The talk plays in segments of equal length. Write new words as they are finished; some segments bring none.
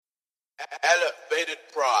Elevated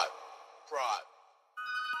pride. Pride.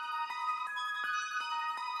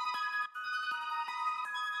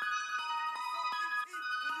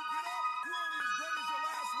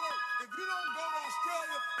 If you don't go to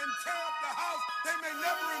Australia and tear up the house, they may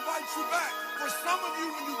never invite you back. For some of you,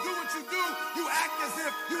 when you do what you do, you act as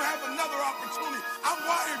if you have another opportunity. I'm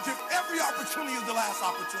wired to every opportunity is the last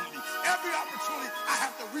opportunity. Every opportunity, I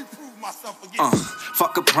have to reprove myself again.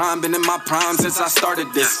 Fuck a prime, been in my prime since I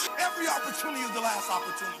started this. Every opportunity is the last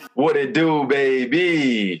opportunity. What it do,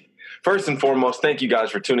 baby? First and foremost, thank you guys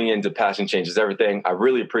for tuning in to Passion Changes Everything. I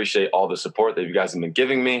really appreciate all the support that you guys have been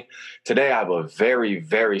giving me. Today, I have a very,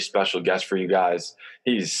 very special guest for you guys.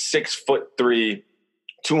 He's 6'3",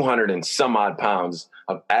 200 and some odd pounds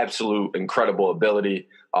of absolute incredible ability.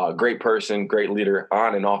 Great person, great leader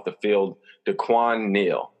on and off the field, Daquan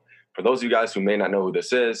Neal. For those of you guys who may not know who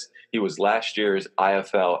this is, he was last year's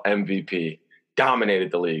IFL MVP, dominated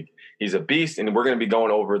the league. He's a beast, and we're going to be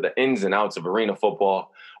going over the ins and outs of arena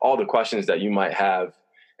football, all the questions that you might have,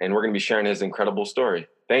 and we're going to be sharing his incredible story.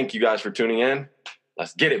 Thank you guys for tuning in.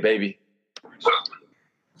 Let's get it, baby.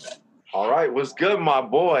 All right, what's good, my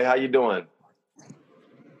boy? How you doing?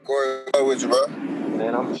 Corey, how with you, bro?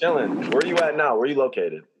 Man, I'm chilling. Where are you at now? Where are you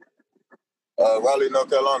located? Raleigh, North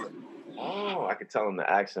Carolina. Oh, I could tell in the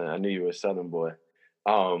accent. I knew you were a Southern boy.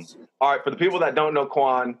 All right, for the people that don't know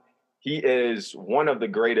Quan, he is one of the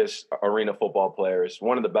greatest arena football players,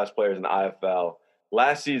 one of the best players in the IFL.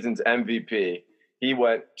 Last season's MVP, he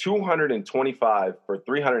went 225 for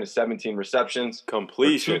 317 receptions,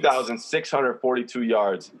 completion, 2,642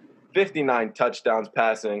 yards, 59 touchdowns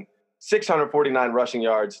passing, 649 rushing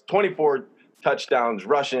yards, 24 touchdowns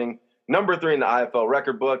rushing, number 3 in the IFL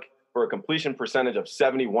record book for a completion percentage of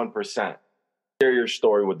 71%. Share your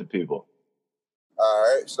story with the people. All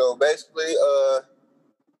right, so basically,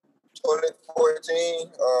 2014,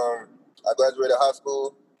 I graduated high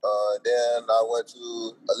school. Then I went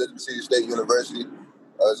to Elizabeth City State University.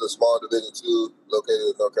 It's a small Division II located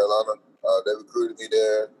in North Carolina. They recruited me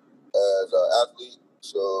there as an athlete.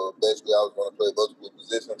 So basically, I was going to play multiple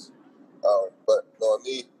positions. But knowing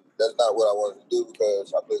me, that's not what I wanted to do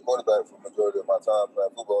because I played quarterback for the majority of my time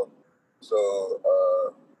playing football. So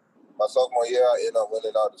my sophomore year, I ended up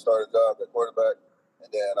winning out the starting job at quarterback. And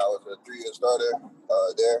then I was a 3-year starter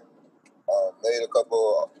there. Made a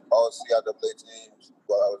couple all-CIAA teams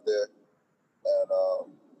while I was there. And,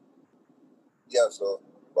 so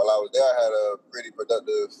while I was there, I had a pretty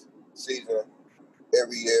productive season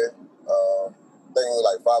every year. I think it was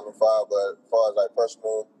like 5-5, but as far as like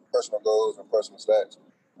personal goals and personal stats,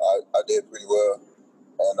 I did pretty well.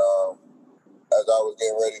 And as I was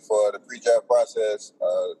getting ready for the pre-draft process,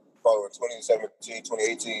 following 2017,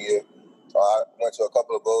 2018 year, I went to a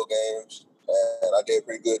couple of bowl games, and I did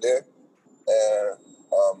pretty good there. And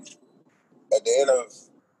at the end of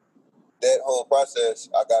that whole process,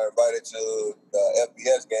 I got invited to the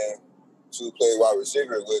FBS game to play wide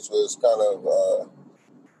receiver, which was kind of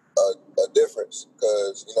a difference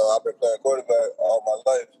because, I've been playing quarterback all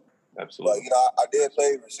my life. Absolutely. But, I did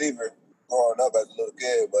play receiver growing up as a little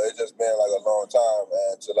kid, but it's just been like a long time.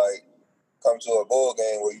 And to come to a bowl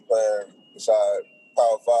game where you're playing beside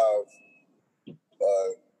Power 5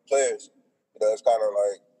 players, it's kind of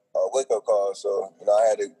like a wake-up call. So, I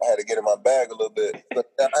had to get in my bag a little bit.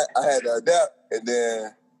 But I had to adapt. And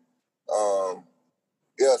then,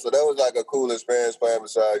 so that was like a cool experience playing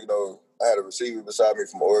beside, I had a receiver beside me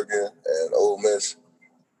from Oregon and Ole Miss.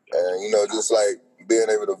 And, just like being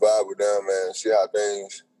able to vibe with them and see how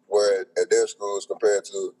things were at their schools compared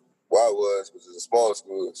to where I was, which is a small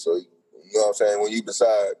school. So, you know what I'm saying? When you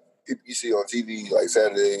decide, people you see on TV like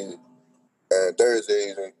Saturdays and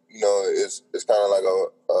Thursdays, and it's kind of like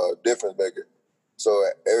a difference maker. So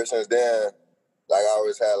ever since then, I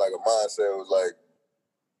always had like a mindset. It was like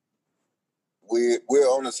we're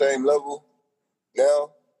on the same level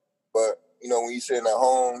now, but when you're sitting at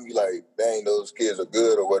home, you like, dang, those kids are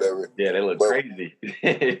good or whatever. Yeah, they look crazy.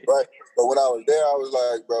 Right. But when I was there, I was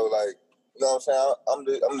like, bro, you know what I'm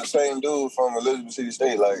saying? I'm the same dude from Elizabeth City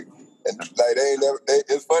State, and they ain't never.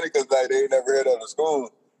 It's funny because they ain't never heard of the school.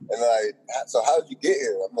 And so how'd you get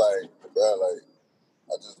here? I'm like, bro,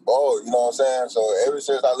 I just balled, you know what I'm saying? So ever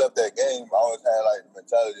since I left that game, I always had the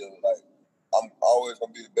mentality of I'm always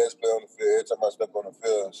gonna be the best player on the field every time I step on the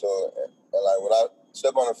field. So and when I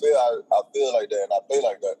step on the field, I feel like that and I play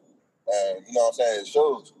like that. And you know what I'm saying? It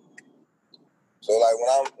shows. So when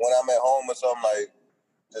I'm at home or something,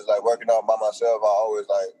 just working out by myself, I always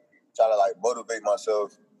try to motivate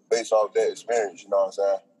myself based off that experience, you know what I'm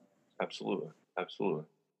saying? Absolutely. Absolutely.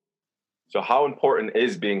 So how important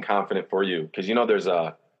is being confident for you? Because there's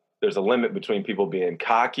a limit between people being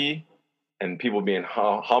cocky and people being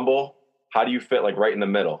humble? How do you fit like right in the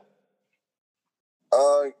middle?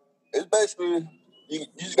 It's basically you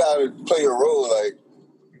just gotta play your role. Like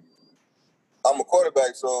I'm a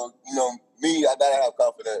quarterback, so me, I gotta have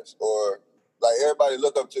confidence. Or like everybody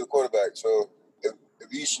look up to the quarterback. So if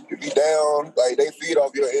you down, like they feed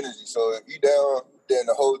off your energy. So if you down, then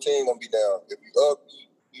the whole team gonna be down. If you up,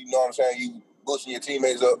 you know what I'm saying, you boosting your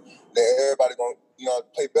teammates up, then everybody gonna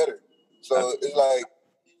play better. So it's like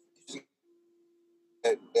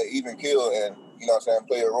that even kill and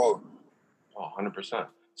play a role. Oh, 100%.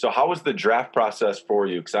 So how was the draft process for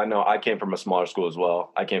you? Because I know I came from a smaller school as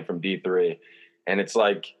well. I came from D3, and it's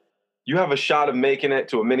like you have a shot of making it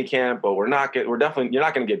to a mini camp, but you're not going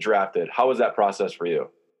to get drafted. How was that process for you?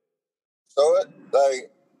 So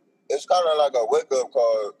it's kind of like a wake up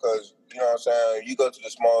call because you go to the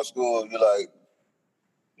small school,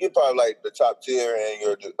 you're probably like the top tier in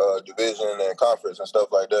your division and conference and stuff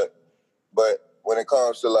like that. But when it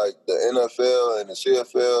comes to like the NFL and the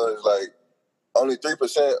CFL, it's like only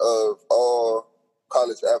 3% of all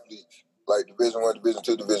college athletes, like Division I, Division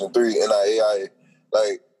II, Division III, NAIA,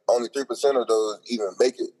 like only 3% of those even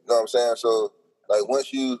make it. You know what I'm saying? So like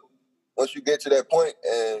once you get to that point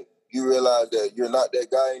and you realize that you're not that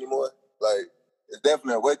guy anymore, like it's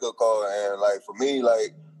definitely a wake up call. And like for me, I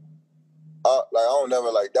don't never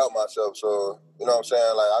like doubt myself. So you know what I'm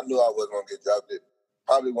saying? Like I knew I wasn't gonna get drafted.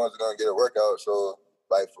 Probably wasn't gonna get a workout. So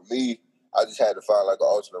like for me, I just had to find like an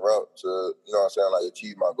alternate route to, like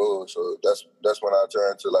achieve my goals. So that's when I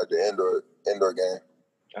turned to like the indoor game.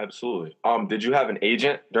 Absolutely. Did you have an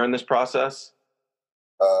agent during this process?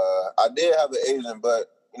 I did have an agent, but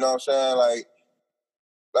you know what I'm saying?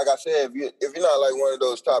 Like I said, if you're not like one of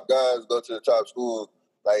those top guys, go to the top school,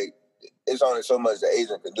 like it's only so much the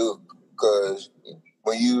agent can do. Because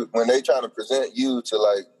when they trying to present you to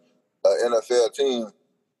like an NFL team,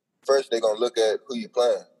 first they're gonna look at who you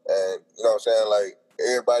playing. And you know what I'm saying? Like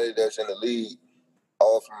everybody that's in the league,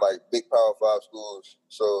 all from like big Power 5 schools.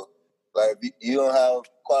 So like if you don't have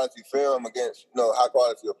quality film against high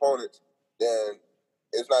quality opponents, then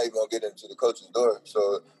it's not even gonna get into the coach's door.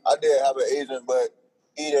 So I did have an agent, but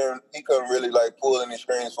he couldn't really like pull any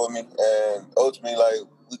strings for me. And ultimately, like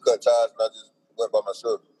we cut ties, and I just went by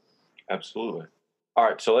myself. Absolutely. All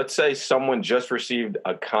right. So let's say someone just received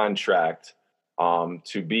a contract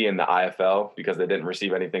to be in the IFL because they didn't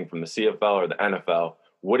receive anything from the CFL or the NFL.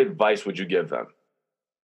 What advice would you give them?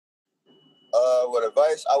 What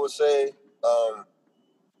advice I would say,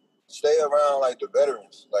 stay around like the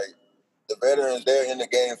veterans. Like the veterans, they're in the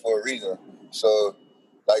game for a reason. So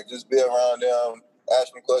like just be around them,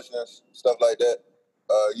 ask them questions, stuff like that.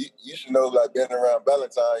 You should know like being around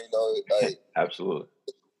Valentine, like Absolutely.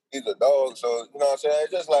 He's a dog, so you know what I'm saying?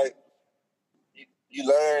 It's just like you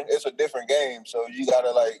learn it's a different game, so you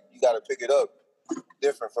gotta pick it up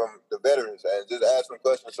different from the veterans and just ask them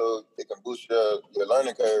questions so it can boost your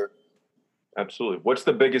learning curve. Absolutely. What's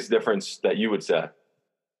the biggest difference that you would say?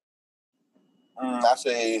 I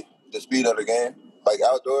say the speed of the game. Like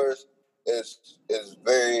outdoors is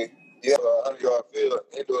very, you have a 100-yard field.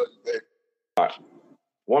 Indoors is very. All right.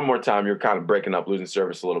 One more time, you're kind of breaking up, losing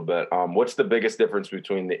service a little bit. What's the biggest difference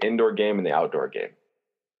between the indoor game and the outdoor game?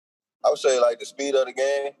 I would say like the speed of the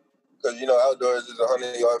game, because outdoors is a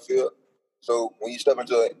 100-yard field. So when you step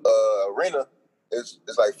into an arena, it's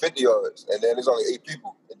like 50 yards, and then there's only 8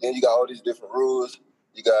 people, and then you got all these different rules.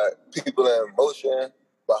 You got people in motion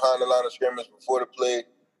behind the line of scrimmage before the play,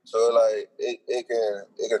 so like it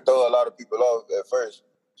can throw a lot of people off at first.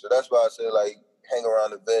 So that's why I say like hang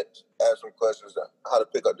around the vets, ask some questions on how to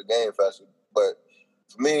pick up the game faster. But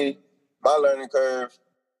for me, my learning curve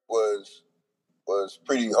was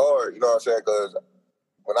pretty hard, you know what I'm saying? Because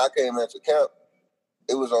when I came into camp,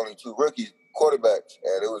 it was only 2 rookie quarterbacks,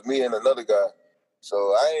 and it was me and another guy. So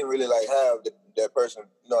I ain't really like have that person,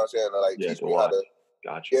 you know what I'm saying, to like teach me how to.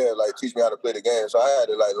 Gotcha. Yeah, like teach me how to play the game. So I had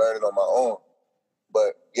to like learn it on my own.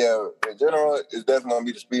 But yeah, in general, it's definitely gonna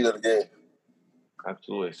be the speed of the game.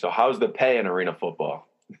 Absolutely. So how's the pay in arena football?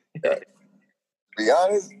 To be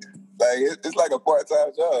honest, like it's like a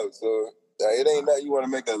part-time job. So it ain't that you want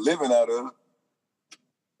to make a living out of.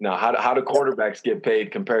 Now, how do quarterbacks get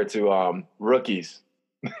paid compared to rookies?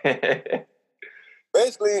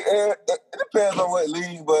 Basically, it depends on what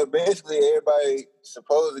league, but basically everybody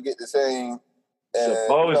supposed to get the same. And,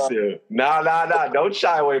 supposed to. Nah. Don't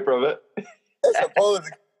shy away from it. They're supposed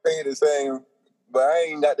to pay the same, but I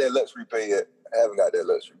ain't got that luxury pay yet. I haven't got that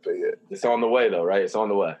luxury pay yet. It's on the way, though, right? It's on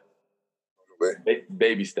the way.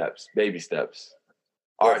 Baby steps.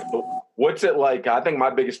 All right. So what's it like? I think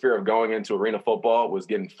my biggest fear of going into arena football was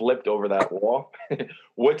getting flipped over that wall.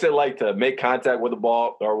 What's it like to make contact with the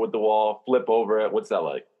ball or with the wall, flip over it? What's that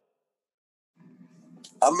like?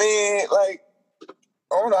 I mean, like,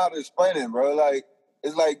 I don't know how to explain it, bro. Like,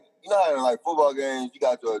 it's like, you know how in like football games, you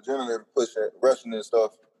got your adrenaline pushing, rushing and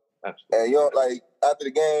stuff. Absolutely. And you know, like after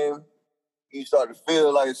the game, you start to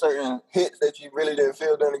feel like certain hits that you really didn't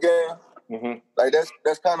feel during the game. Mm-hmm. Like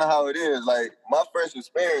that's kind of how it is. Like my first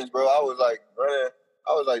experience, bro, I was like running,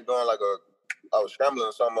 I was like doing like I was scrambling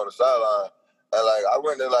or something on the sideline, and like I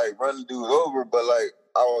went to like run the dude over, but like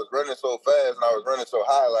I was running so fast and I was running so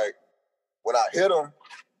high, like when I hit him,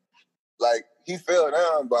 like he fell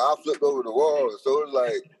down, but I flipped over the wall. So it was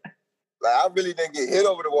like I really didn't get hit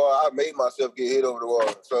over the wall. I made myself get hit over the wall.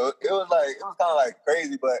 So it was kind of like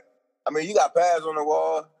crazy, but I mean, you got pads on the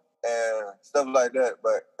wall and stuff like that.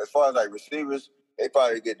 But as far as like receivers, they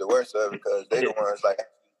probably get the worst of it because they the ones like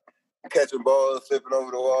catching balls, flipping over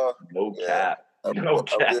the wall. No cap. No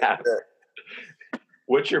cap.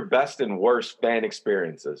 What's your best and worst fan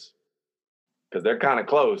experiences? Because they're kind of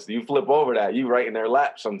close. You flip over that, you right in their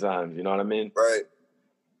lap sometimes. You know what I mean? Right.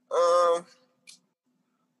 I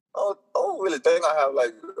don't really think I have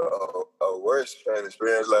like a worse fan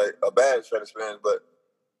experience, like a bad fan experience, but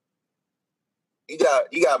you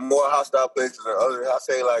got more hostile places than others. I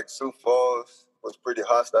say like Sioux Falls was pretty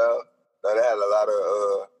hostile. Now, they had a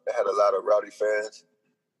lot of rowdy fans,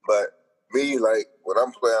 but me, like when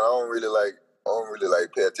I'm playing, I don't really like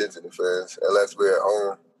pay attention to fans unless we're at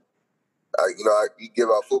home. You give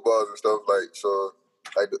out footballs and stuff, like so.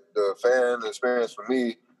 Like the fan experience for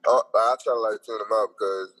me, I try to like tune them out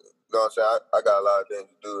because you know what I'm saying. I got a lot of things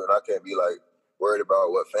to do, and I can't be like worried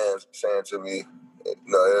about what fans are saying to me.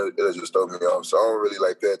 It'll just throw me off. So I don't really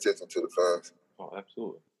like pay attention to the fans. Oh,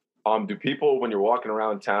 absolutely. Do people, when you're walking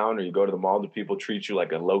around town or you go to the mall, do people treat you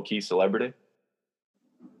like a low-key celebrity?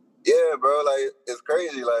 Yeah, bro. Like it's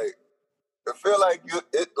crazy. Like it feel like you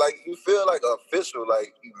feel like official.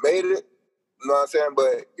 Like you made it. You know what I'm saying?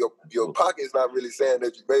 But your pocket's not really saying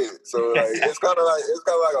that you made it. So like it's kind of like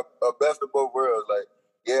a best of both worlds. Like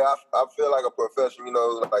yeah, I feel like a professional. You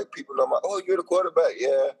know, like people know you're the quarterback.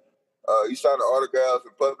 Yeah. You sign the autographs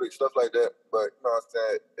in public, stuff like that. But you know what I'm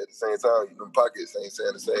saying? At the same time, your pockets ain't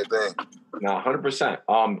saying the same thing. No,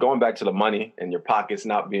 100%. Going back to the money and your pockets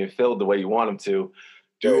not being filled the way you want them to,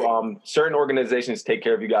 do certain organizations take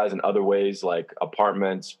care of you guys in other ways, like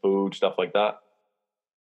apartments, food, stuff like that?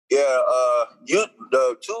 Yeah,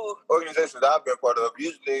 the two organizations that I've been part of,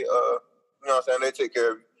 usually, you know what I'm saying, they take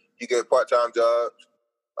care of you. You get part-time jobs.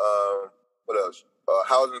 What else?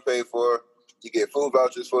 Housing paid for. You get food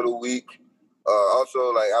vouchers for the week.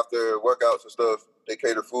 Also, like after workouts and stuff, they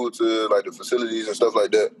cater food to like the facilities and stuff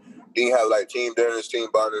like that. Then you have like team dinners, team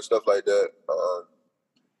bonding, stuff like that.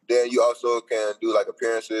 Then you also can do like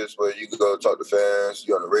appearances where you can go talk to fans.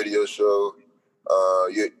 You're on a radio show.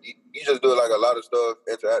 You just do like a lot of stuff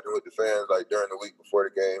interacting with the fans like during the week before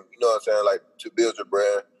the game. You know what I'm saying? Like to build your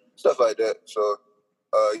brand, stuff like that. So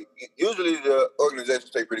usually the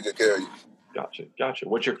organizations take pretty good care of you. Gotcha.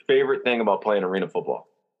 What's your favorite thing about playing arena football?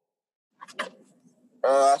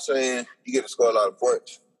 I say you get to score a lot of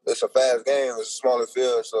points. It's a fast game. It's a smaller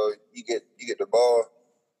field, so you get the ball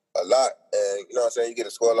a lot, and you know what I'm saying. You get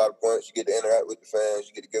to score a lot of points. You get to interact with the fans.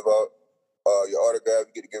 You get to give out your autograph.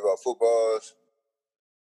 You get to give out footballs.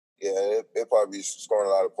 Yeah, it probably be scoring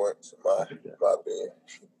a lot of points in my opinion.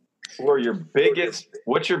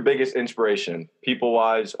 What's your biggest inspiration,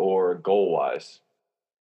 people-wise or goal-wise?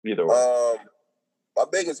 Either way. My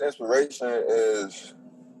biggest inspiration is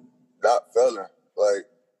not failing. Like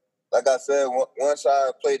I said, once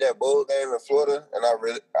I played that bowl game in Florida, and I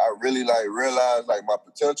really like realized like my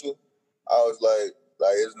potential, I was like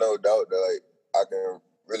there's no doubt that like I can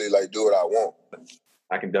really like do what I want.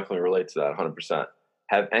 I can definitely relate to that 100%.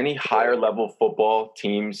 Have any higher level football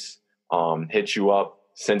teams hit you up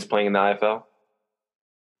since playing in the IFL?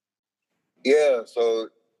 Yeah, so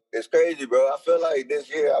it's crazy, bro. I feel like this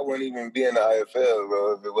year I wouldn't even be in the IFL,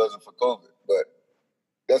 bro, if it wasn't for COVID. But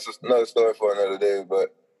that's another story for another day.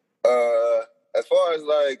 But as far as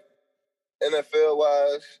like NFL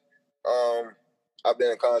wise, I've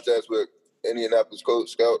been in contact with Indianapolis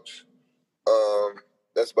Colts scouts.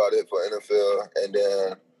 That's about it for NFL. And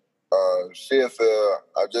then CFL,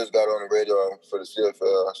 I just got on the radar for the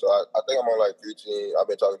CFL. So I think I'm on like 3 teams. I've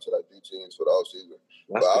been talking to like 3 teams for the offseason.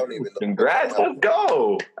 But I don't even know. Congrats, let's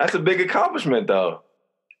go. That's a big accomplishment, though.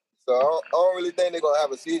 So I don't really think they're going to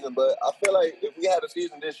have a season, but I feel like if we had a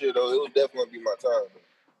season this year, though, it would definitely be my time.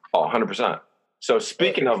 Oh, 100%. So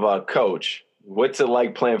speaking of coach, what's it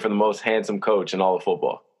like playing for the most handsome coach in all of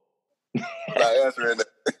football? Not answering that.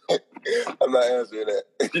 I'm not answering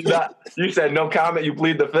that. You said no comment. You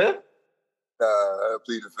plead the fifth. Nah, I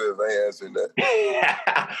plead the fifth. I ain't answering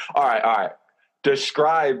that. All right.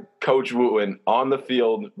 Describe Coach Wooten on the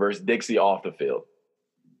field versus Dixie off the field.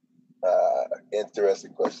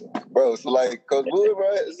 Interesting question, bro. So like, Coach Wooten, bro,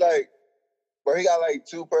 it's like, bro, he got like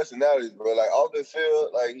two personalities, bro. Like off the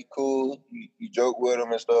field, like he cool, you joke with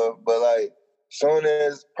him and stuff, but like soon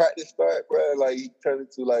as practice start, bro, like he turned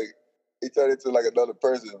into like another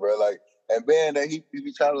person, bro. Like, and being that he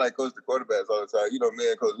be trying to like coach the quarterbacks all the time, you know, me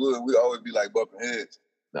and Coach Wooten, we always be like bumping heads.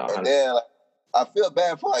 No, and then like, I feel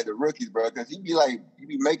bad for like the rookies, bro, because he be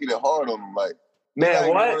making it hard on them, like. Man,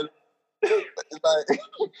 like, what? It's like,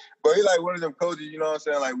 but he like one of them coaches, you know what I'm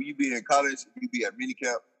saying? Like when you be in college, you be at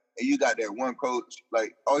minicamp, and you got that one coach,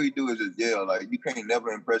 like all he do is just yell. Like you can't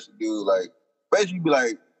never impress the dude. Like basically you be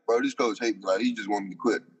like, bro, this coach hate me. Like he just want me to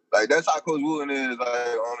quit. Like that's how Coach Wooten is like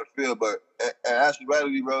on the field. But and Ashley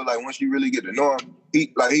Bradley, bro, like once you really get to know him,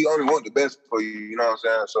 he only want the best for you. You know what I'm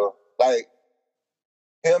saying? So like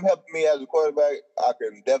him helping me as a quarterback, I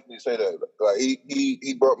can definitely say that. Like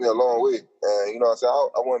he brought me a long way, and you know what I'm saying.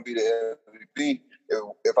 I wouldn't be the MVP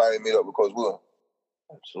if I didn't meet up with Coach Wooten.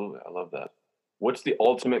 Absolutely, I love that. What's the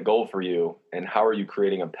ultimate goal for you, and how are you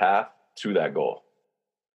creating a path to that goal?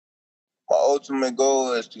 My ultimate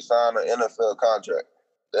goal is to sign an NFL contract.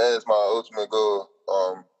 That is my ultimate goal.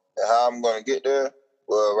 And how I'm going to get there?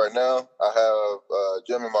 Well, right now I have a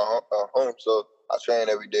gym in my home, so I train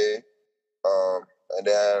every day. And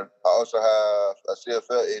then I also have a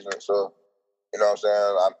CFL agent, so you know what I'm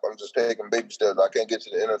saying. I'm just taking baby steps. I can't get to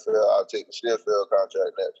the NFL. I'll take the CFL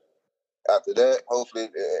contract next. After that, hopefully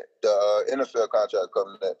the NFL contract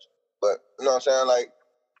comes next. But you know what I'm saying, like.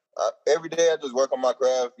 Every day I just work on my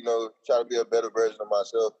craft, you know, try to be a better version of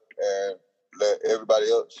myself and let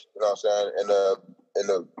everybody else, you know what I'm saying, in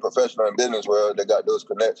the professional and business world, they got those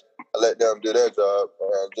connects. I let them do their job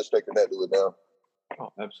and just stay connected with them.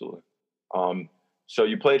 Oh, absolutely. So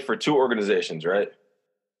you played for two organizations, right?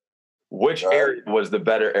 Which area was the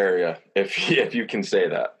better area, if you can say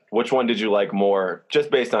that? Which one did you like more,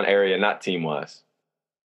 just based on area, not team-wise?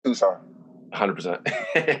 Tucson. 100%.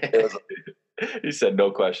 He said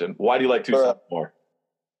no question. Why do you like Tucson more?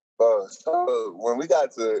 So when we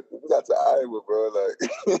got to Iowa, bro,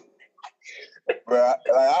 like, bro,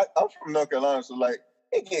 I'm from North Carolina, so like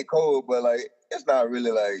it get cold, but like it's not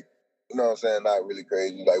really like, you know what I'm saying, not really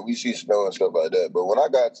crazy. Like we see snow and stuff like that. But when I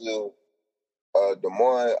got to Des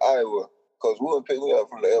Moines, Iowa, Coach Wooten picked me up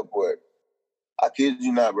from the airport. I kid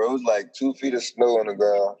you not, bro. It was like 2 feet of snow on the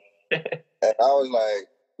ground, and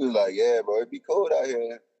he was like, yeah, bro, it be cold out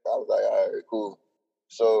here. I was like, all right, cool.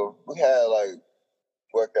 So we had like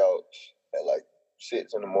workouts at like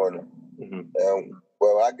 6 in the morning. Mm-hmm. And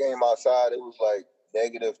when I came outside, it was like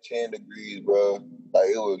 -10 degrees, bro. Like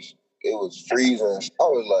it was freezing. I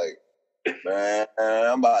was like, man,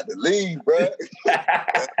 I'm about to leave, bro.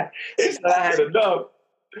 He said I had enough.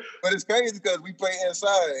 But it's crazy because we play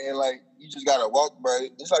inside and like you just gotta walk, bro.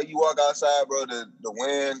 It's like you walk outside, bro, the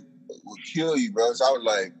wind will kill you, bro. So I was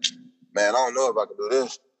like, man, I don't know if I can do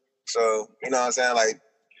this. So, you know what I'm saying? Like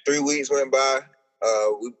 3 weeks went by.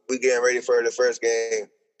 We getting ready for the first game.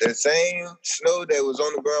 The same snow that was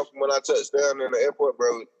on the ground from when I touched down in the airport,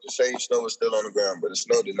 bro, the same snow was still on the ground, but the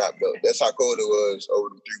snow did not melt. That's how cold it was over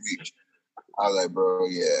the 3 weeks. I was like, bro,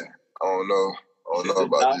 yeah, I don't know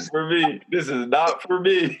about this. This is not for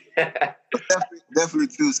me. definitely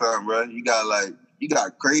Tucson, bro. You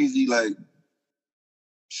got crazy like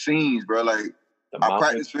scenes, bro. Like our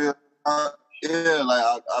practice field. Like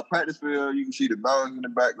our practice field, you can see the mountains in the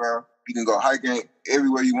background. You can go hiking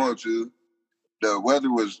everywhere you want to. The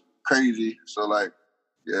weather was crazy, so like,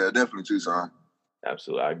 yeah, definitely Tucson.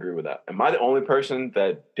 Absolutely, I agree with that. Am I the only person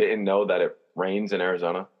that didn't know that it rains in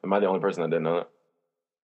Arizona? Am I the only person that didn't know that?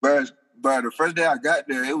 But the first day I got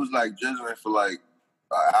there, it was like drizzling for like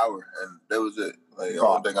an hour, and that was it. Like I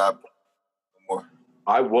don't think I more.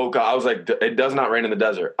 I woke up. I was like, it does not rain in the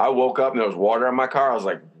desert. I woke up and there was water in my car. I was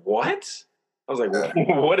like, what? I was like,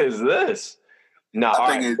 what is this? No, all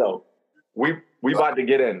right. So we about to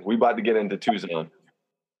get in. We about to get into Tucson. Can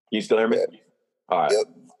you still hear me? Yeah. All right. Yep.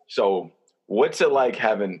 So what's it like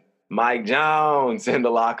having Mike Jones in the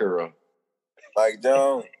locker room? Mike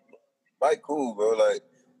Jones, Mike cool, bro. Like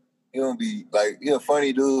he don't be like he a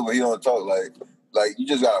funny dude, but he don't talk like you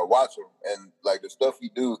just gotta watch him and like the stuff he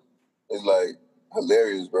do is like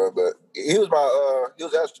hilarious, bro. But he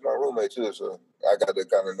was actually my roommate too, so I got to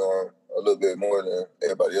kind of know him a little bit more than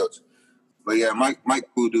everybody else. But yeah, Mike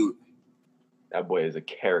cool dude. That boy is a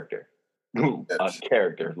character. A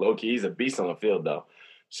character. Low key, he's a beast on the field though.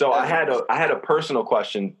 So I had a personal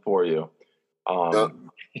question for you.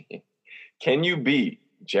 Can you beat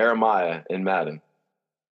Jeremiah in Madden?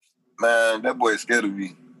 Man, that boy is scared of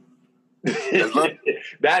me.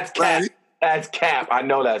 That's cap. That's cap. I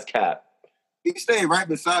know that's cap. He stayed right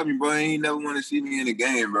beside me, bro. He ain't never want to see me in the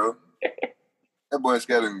game, bro. That boy is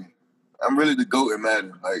scared of me. I'm really the GOAT in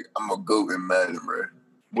Madden. Like, I'm a GOAT in Madden, bro.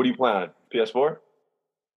 What do you play on? PS4?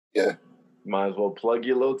 Yeah. Might as well plug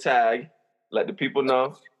your little tag. Let the people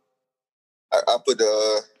know. I put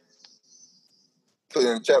it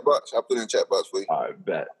in the chat box. I put it in the chat box for you. All right,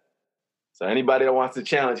 bet. So anybody that wants to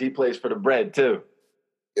challenge, he plays for the bread too.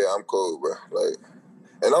 Yeah, I'm cold, bro. Like,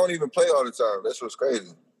 and I don't even play all the time. That's what's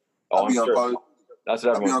crazy. Oh, I'm sure. That's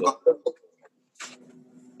what everyone says.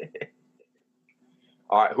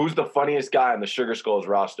 All right, who's the funniest guy on the Sugar Skulls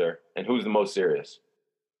roster, and who's the most serious?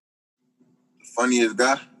 The funniest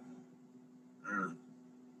guy?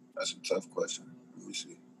 That's a tough question. Let me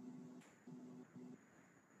see.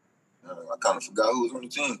 I kind of forgot who was on the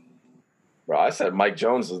team. Bro, I said Mike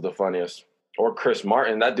Jones is the funniest, or Chris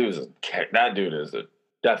Martin. That dude is the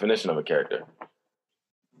definition of a character.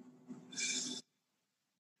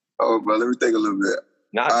 Oh, bro, let me think a little bit.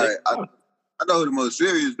 I know who the most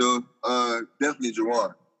serious though. Definitely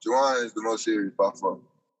Juwan. Juwan is the most serious by far.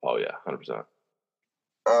 Oh yeah, 100%.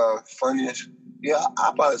 Funniest? Yeah,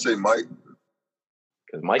 I'll probably say Mike.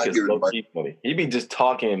 Because Mike is low-key funny. He be just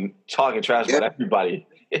talking trash about everybody.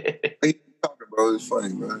 He's talking, bro. It's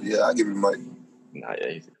funny, bro. Yeah, I'll give you Mike. Nah, yeah,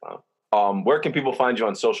 he's a clown. Where can people find you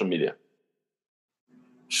on social media?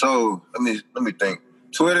 So let me think.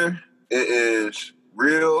 Twitter, it is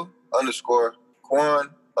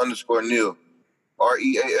real_Quan_Neal.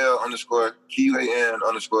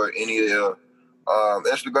 REAL_QUAN_NEAL.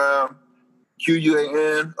 Instagram,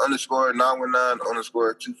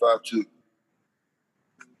 QUAN_919_252.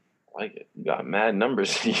 I like it. You got mad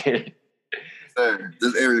numbers here. Sir,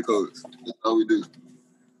 this area codes. That's all we do.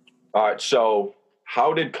 All right. So,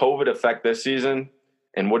 how did COVID affect this season,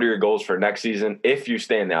 and what are your goals for next season if you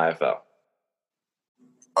stay in the IFL?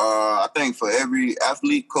 I think for every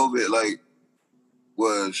athlete, COVID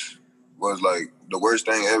was like the worst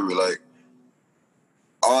thing ever. Like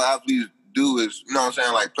all athletes do is, you know what I'm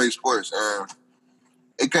saying, like play sports, and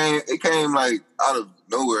it came like out of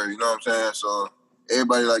nowhere. You know what I'm saying? So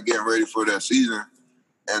everybody like getting ready for that season,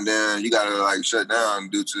 and then you gotta like shut down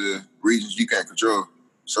due to reasons you can't control.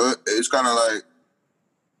 So it's kind of like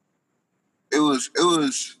it was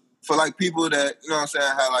for like people that, you know what I'm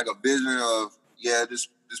saying, had like a vision of, yeah, this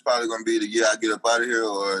probably gonna be the year I get up out of here,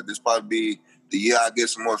 or this probably be the year I get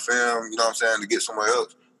some more film, you know what I'm saying, to get somewhere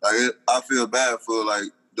else. Like I feel bad for like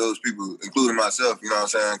those people, including myself, you know what I'm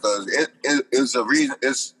saying, because it's a reason,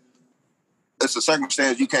 it's a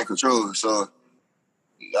circumstance you can't control. So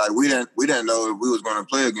like we didn't know if we was gonna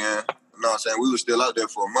play again. You know what I'm saying? We were still out there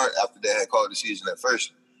for a month after they had called the season at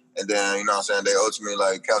first, and then, you know what I'm saying, they ultimately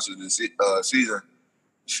like canceled the season.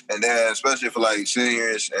 And then especially for like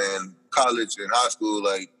seniors and college and high school,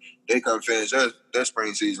 like they couldn't finish their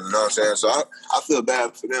spring season, you know what I'm saying? So I feel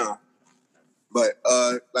bad for them. But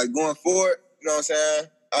like going forward, you know what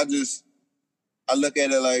I'm saying, I look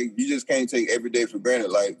at it like you just can't take every day for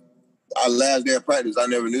granted. Like our last day of practice, I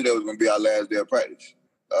never knew that was gonna be our last day of practice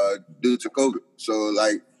due to COVID. So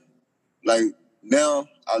like now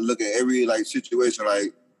I look at every like situation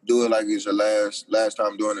like do it like it's your last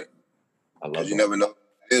time doing it. I love Because you that. never know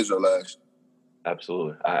it is your last.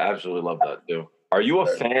 Absolutely. I absolutely love that too. Are you a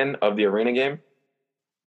fan of the arena game?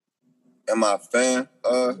 Am I a fan?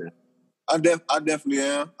 I definitely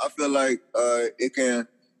am. I feel like it can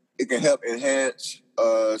help enhance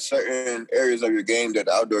certain areas of your game that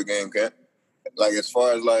the outdoor game can't. Like as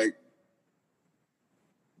far as like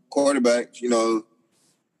quarterbacks, you know,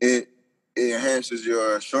 it enhances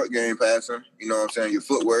your short game passing, you know what I'm saying, your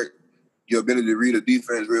footwork, your ability to read a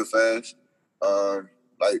defense real fast,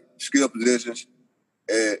 like skill positions.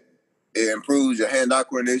 It improves your hand-eye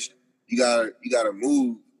coordination. You gotta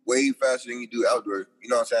move way faster than you do outdoor. You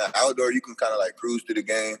know what I'm saying? Outdoor, you can kind of like cruise through the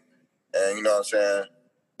game, and you know what I'm saying.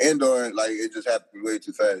 Indoor, like it just happens way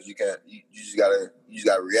too fast. You can't. You just gotta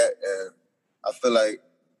react. And I feel like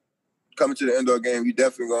coming to the indoor game, you're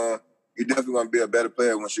definitely gonna be a better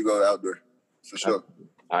player once you go outdoor, for sure.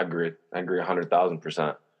 I agree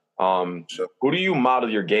 100,000%. Sure. Who do you model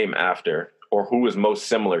your game after, or who is most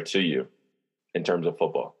similar to you in terms of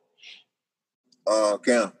football?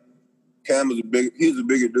 Cam. Cam is he's a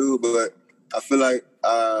bigger dude, but I feel like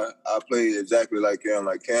I play exactly like Cam.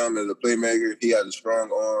 Like Cam is a playmaker. He has a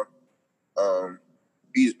strong arm.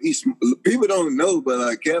 He's people don't know, but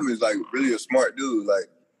like Cam is like really a smart dude. Like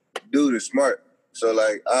dude is smart. So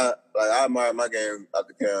I admire my game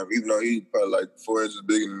after Cam, even though he's probably like 4 inches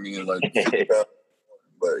bigger than me and like 50 pounds.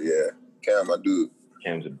 But yeah, Cam, my dude.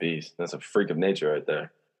 Cam's a beast. That's a freak of nature right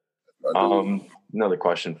there. My dude. Another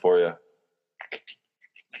question for you.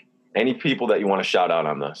 Any people that you want to shout out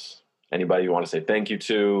on this? Anybody you want to say thank you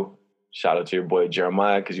to? Shout out to your boy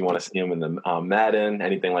Jeremiah because you want to see him in the Madden,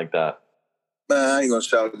 anything like that? Man, I ain't gonna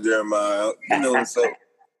shout out to Jeremiah out. You know what's up.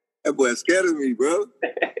 That boy scared of me, bro.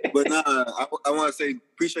 But nah, I want to say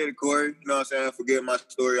appreciate it, Corey. You know what I'm saying, for getting my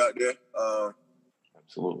story out there.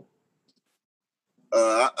 Absolutely.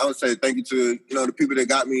 I would say thank you to, the people that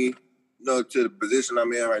got me, to the position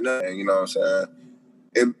I'm in right now. And you know what I'm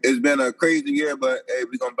saying? It's been a crazy year, but hey,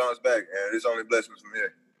 we're going to bounce back. And it's only blessings from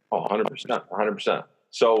here. Oh, 100%. 100%.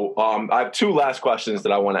 So I have 2 last questions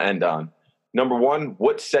that I want to end on. Number 1,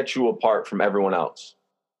 what sets you apart from everyone else?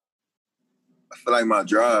 I feel like my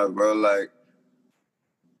drive, bro.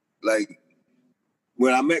 Like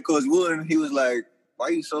when I met Coach Wooden, he was like, "Why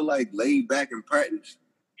you so laid back in practice?"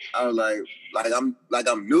 I was like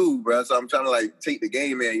I'm new, bro. So I'm trying to take the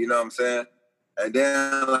game in. You know what I'm saying? And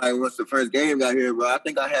then once the first game got here, bro, I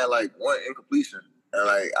think I had 1 incompletion, and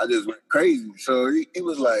I just went crazy. So he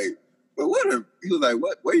was like, "But he was like,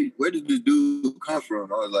 what? Where did this dude come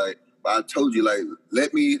from?" I was like, I told you,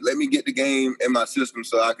 let me get the game in my system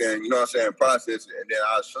so I can, process it, and then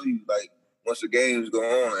I'll show you, once the games go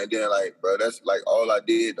on, and then, bro, that's, all I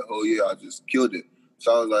did the whole year. I just killed it.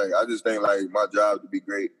 So I was like, I just think, my job to be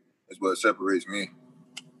great is what separates me.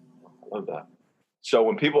 I love that. So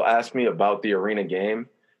when people ask me about the arena game,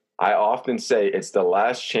 I often say it's the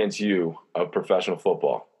last chance you of professional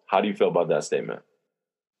football. How do you feel about that statement?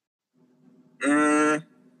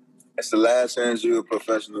 It's the last chance you're a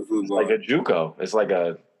professional football. Like a JUCO. It's like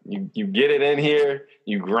you get it in here,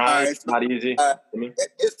 you grind. It's not easy.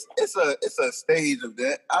 It's a stage of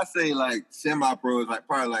that. I say semi-pro is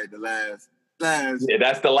probably the last. Yeah,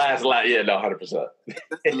 that's the last. Yeah, no, 100%.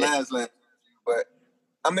 That's the last. But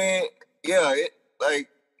I mean, yeah,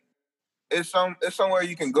 it's somewhere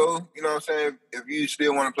you can go. You know what I'm saying? If you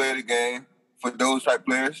still want to play the game for those type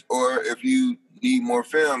players, or if you need more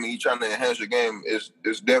film and you're trying to enhance your game, it's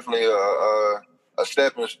definitely a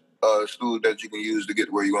stepping stool that you can use to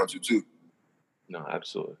get where you want to too. No,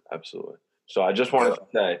 absolutely. So I just wanted to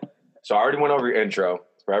say, so I already went over your intro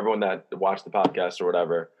for everyone that watched the podcast or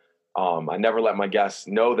whatever. I never let my guests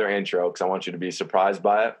know their intro because I want you to be surprised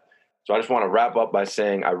by it. So I just want to wrap up by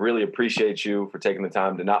saying I really appreciate you for taking the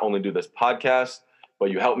time to not only do this podcast, but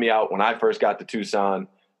you helped me out when I first got to Tucson.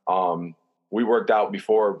 We worked out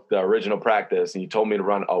before the original practice, and you told me to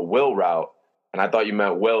run a will route. And I thought you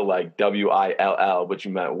meant will like WILL, but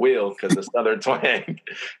you meant wheel because the Southern twang.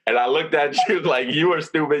 And I looked at you like you were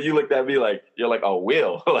stupid. You looked at me like, you're like, oh,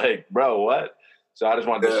 will. Like, bro, what? So I just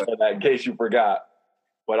wanted to share that in case you forgot.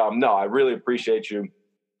 But no, I really appreciate you.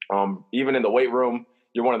 Even in the weight room,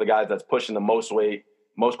 you're one of the guys that's pushing the most weight.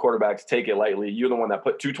 Most quarterbacks take it lightly. You're the one that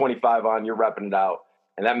put 225 on. You're repping it out.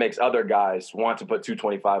 And that makes other guys want to put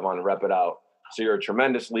 225 on and rep it out. So you're a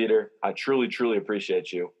tremendous leader. I truly, truly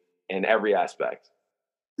appreciate you in every aspect.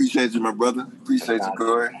 Appreciate you, my brother. Appreciate you,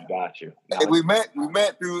 Corey. Got you. Hey, we met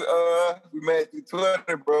through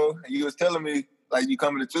Twitter, bro. And you was telling me you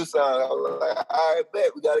coming to Tucson. I was like, all right,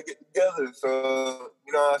 bet we gotta get together. So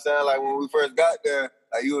you know what I'm saying? When we first got there,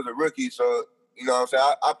 you was a rookie. So you know what I'm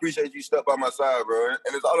saying? I appreciate you stuck by my side, bro. And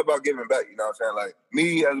it's all about giving back. You know what I'm saying?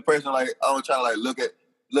 Me as a person, I don't try to look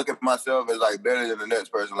at myself as better than the next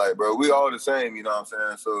person. Bro, we all the same, you know what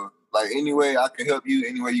I'm saying? So any way I can help you,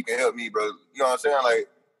 any way you can help me, bro. You know what I'm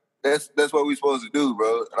saying? That's what we supposed to do,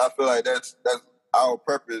 bro. And I feel like that's our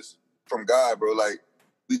purpose from God, bro.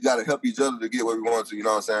 We gotta help each other to get where we want to, you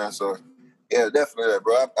know what I'm saying? So yeah, definitely that,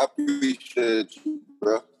 bro. I appreciate you,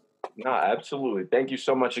 bro. No, absolutely. Thank you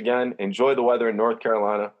so much again. Enjoy the weather in North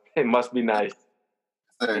Carolina. It must be nice.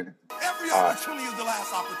 Every opportunity is the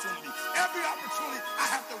last opportunity. Every opportunity, I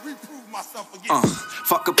have to reprove myself again.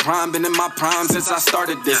 Fuck a prime, been in my prime since I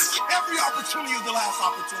started this. Every opportunity is the last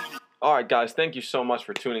opportunity. All right, guys, thank you so much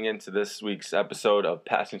for tuning in to this week's episode of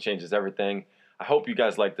Passing Changes Everything. I hope you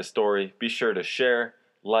guys like the story. Be sure to share,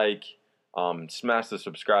 smash the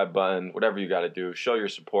subscribe button, whatever you got to do. Show your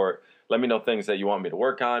support. Let me know things that you want me to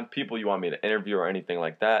work on, people you want me to interview, or anything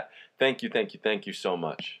like that. Thank you so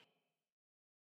much.